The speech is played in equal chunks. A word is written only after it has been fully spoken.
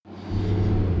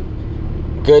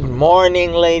Good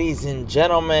morning, ladies and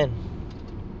gentlemen,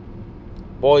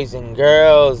 boys and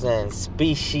girls, and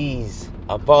species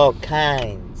of all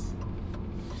kinds.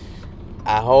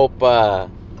 I hope I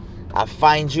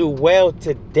find you well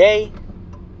today.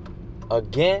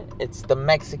 Again, it's the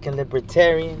Mexican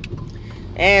Libertarian.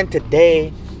 And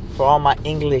today, for all my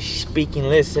English-speaking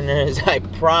listeners, I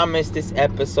promise this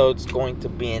episode's going to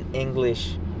be in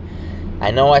English.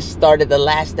 I know I started the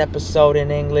last episode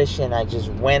in English and I just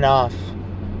went off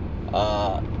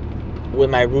with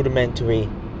my rudimentary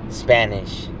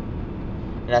Spanish.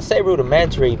 And I say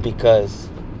rudimentary because,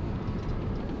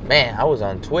 man, I was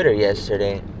on Twitter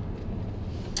yesterday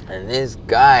and this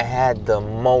guy had the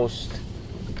most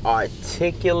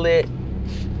articulate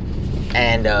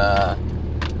and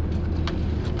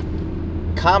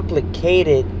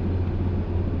complicated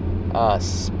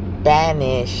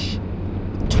Spanish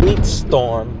tweet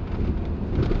storm.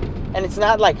 And it's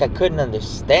not like I couldn't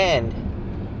understand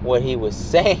what he was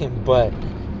saying, but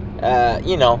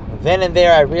then and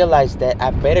there I realized that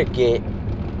I better get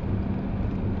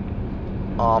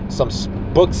some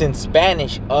books in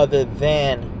Spanish other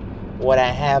than what I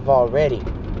have already.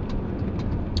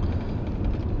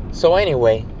 So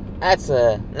anyway, that's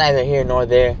neither here nor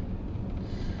there.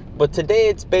 But today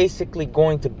it's basically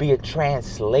going to be a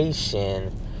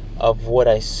translation of what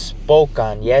I spoke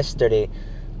on yesterday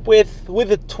with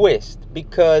a twist,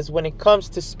 because when it comes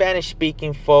to Spanish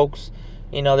speaking folks,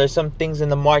 there's some things in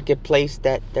the marketplace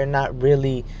that they're not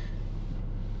really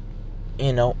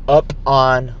up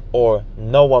on or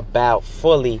know about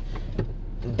fully,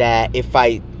 that if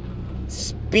I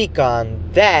speak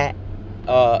on that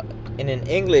in an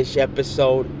English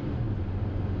episode,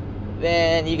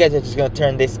 then you guys are just gonna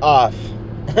turn this off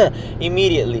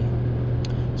immediately.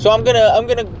 So I'm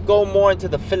gonna go more into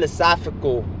the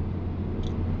philosophical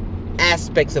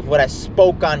aspects of what I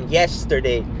spoke on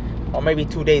yesterday, or maybe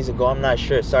 2 days ago. I'm not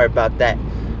sure. Sorry about that.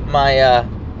 My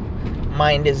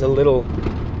mind is a little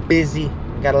busy.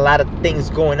 Got a lot of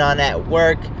things going on at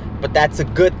work, but that's a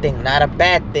good thing, not a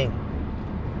bad thing.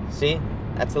 See,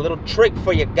 that's a little trick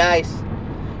for you guys.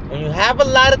 When you have a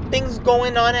lot of things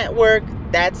going on at work,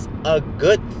 that's a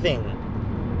good thing,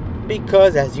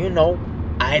 because as you know,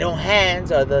 idle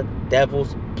hands are the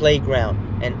devil's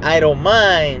playground, and idle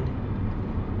mind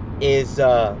is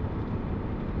a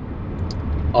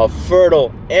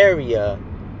fertile area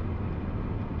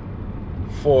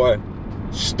for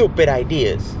stupid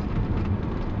ideas.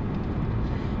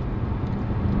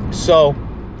 So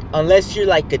unless you're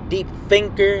like a deep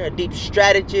thinker, a deep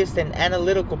strategist, an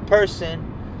analytical person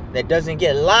that doesn't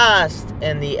get lost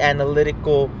in the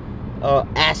analytical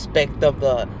aspect of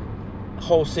the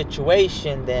whole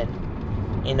situation, then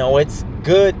it's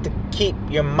good to keep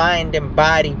your mind and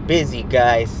body busy,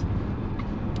 guys.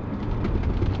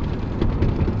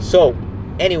 So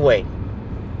anyway,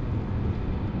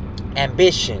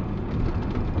 ambition.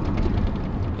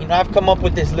 I've come up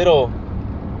with this little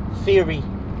theory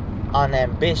on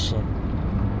ambition.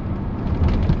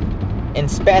 In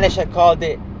Spanish I called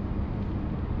it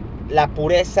la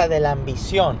pureza de la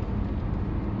ambición.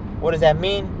 What does that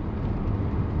mean?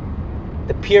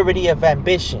 The purity of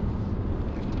ambition.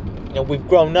 We've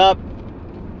grown up,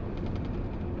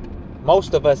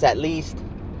 most of us at least,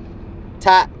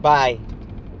 taught by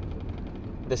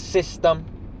the system,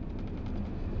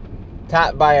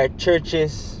 taught by our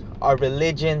churches, our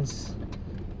religions,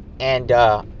 and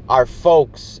our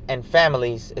folks and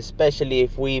families, especially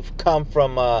if we've come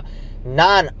from a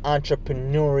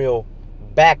non-entrepreneurial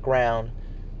background.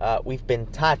 We've been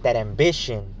taught that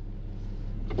ambition,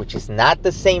 which is not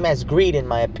the same as greed in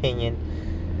my opinion,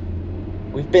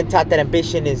 we've been taught that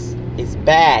ambition is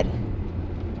bad,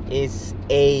 is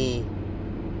a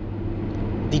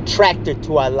detractor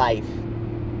to our life,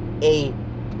 a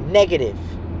negative,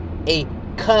 a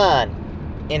con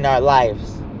in our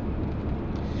lives.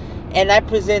 And I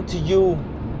present to you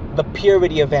the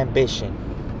purity of ambition.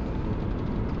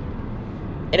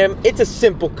 And it's a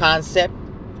simple concept,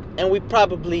 and we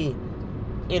probably,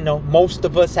 most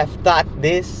of us have thought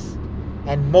this,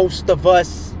 and most of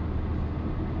us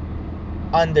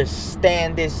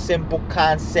understand this simple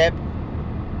concept.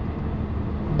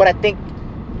 But I think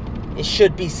it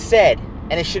should be said,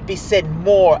 and it should be said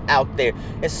more out there,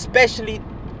 especially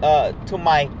to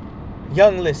my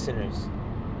young listeners.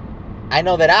 I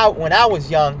know that when I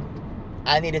was young,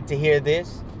 I needed to hear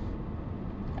this.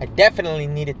 I definitely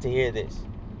needed to hear this,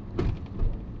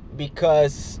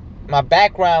 because my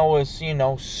background was,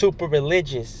 super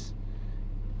religious.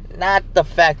 Not the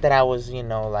fact that I was,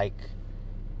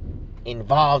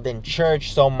 involved in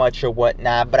church so much or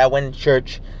whatnot, but I went to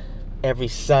church every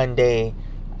Sunday.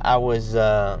 I was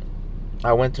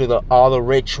I went through all the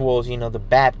rituals, the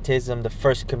baptism, the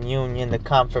first communion, the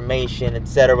confirmation,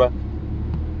 etc.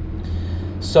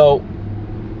 So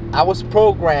I was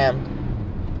programmed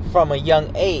from a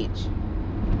young age.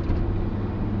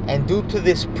 And due to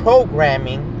this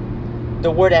programming, the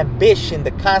word ambition,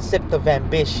 the concept of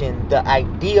ambition, the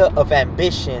idea of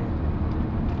ambition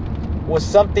was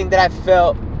something that I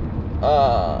felt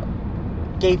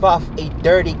gave off a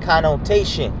dirty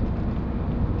connotation.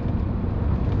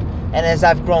 And as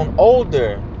I've grown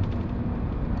older,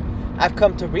 I've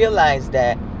come to realize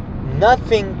that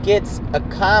nothing gets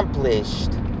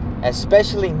accomplished,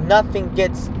 especially nothing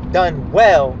gets done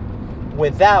well,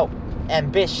 without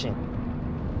ambition.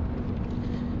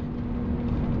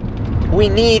 We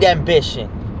need ambition,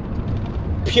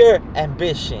 pure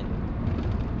ambition,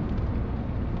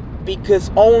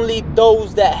 because only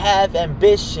those that have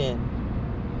ambition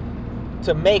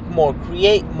to make more,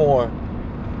 create more,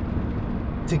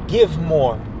 to give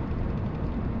more,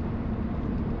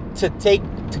 to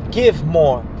give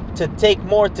more, to take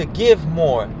more, to give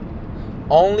more,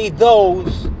 only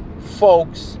those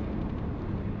folks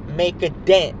make a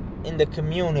dent in the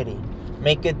community,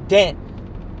 make a dent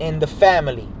in the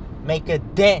family, make a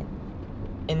dent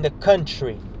in the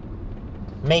country,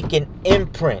 make an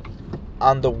imprint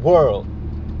on the world.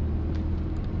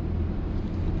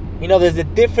 There's a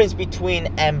difference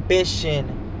between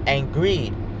ambition and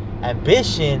greed.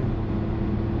 Ambition,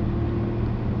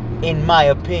 in my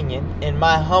opinion, in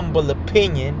my humble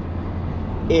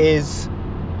opinion, is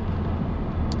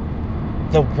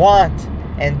the want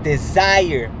and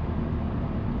desire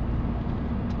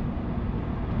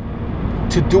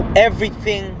to do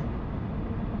everything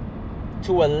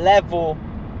to a level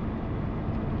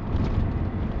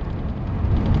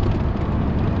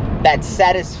that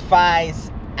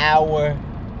satisfies our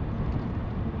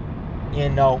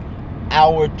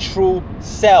true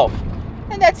self.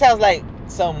 And that sounds like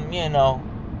some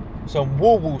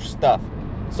woo-woo stuff.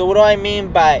 So what do I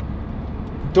mean by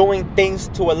doing things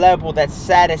to a level that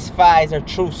satisfies our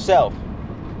true self?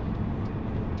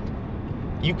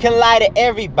 You can lie to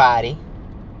everybody,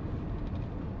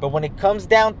 but when it comes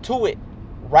down to it,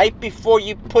 right before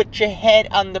you put your head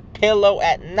on the pillow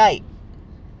at night,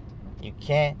 you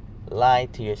can't lie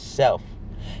to yourself.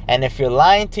 And if you're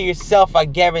lying to yourself, I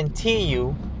guarantee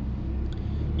you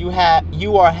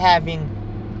are having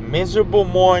miserable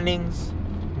mornings,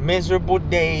 miserable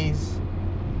days,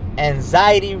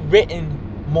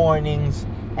 anxiety-ridden mornings,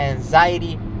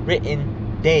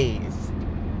 anxiety-ridden days,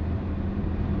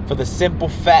 for the simple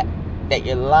fact that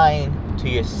you're lying to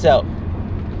yourself.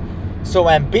 So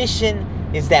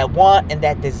ambition is that want and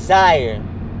that desire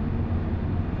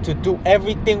to do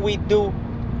everything we do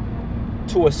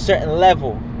to a certain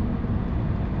level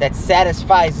that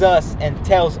satisfies us and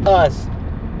tells us,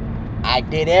 I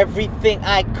did everything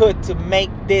I could to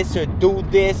make this or do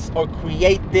this or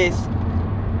create this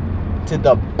to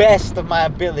the best of my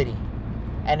ability.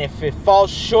 And if it falls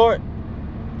short,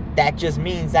 that just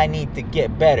means I need to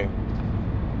get better.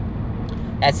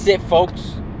 That's it,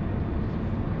 folks.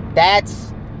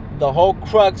 That's the whole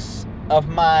crux of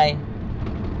my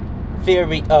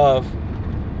theory of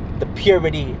the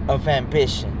purity of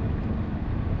ambition.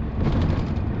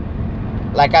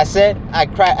 Like I said, I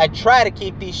try to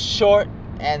keep these short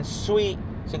and sweet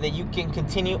so that you can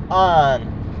continue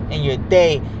on in your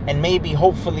day, and maybe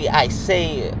hopefully I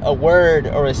say a word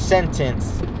or a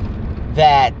sentence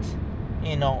that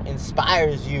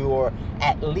inspires you, or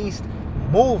at least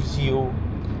moves you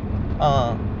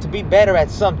to be better at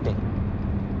something.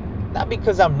 Not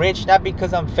because I'm rich, not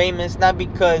because I'm famous, not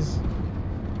because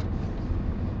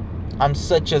I'm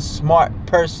such a smart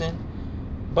person,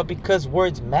 but because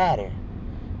words matter.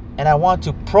 And I want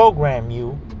to program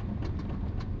you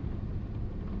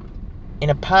in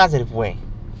a positive way,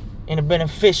 in a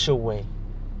beneficial way,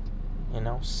 in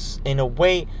a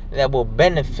way that will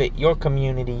benefit your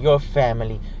community, your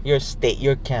family, your state,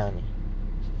 your county.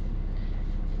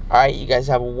 All right, you guys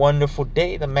have a wonderful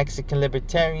day. The Mexican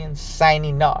Libertarian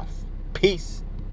signing off. Peace.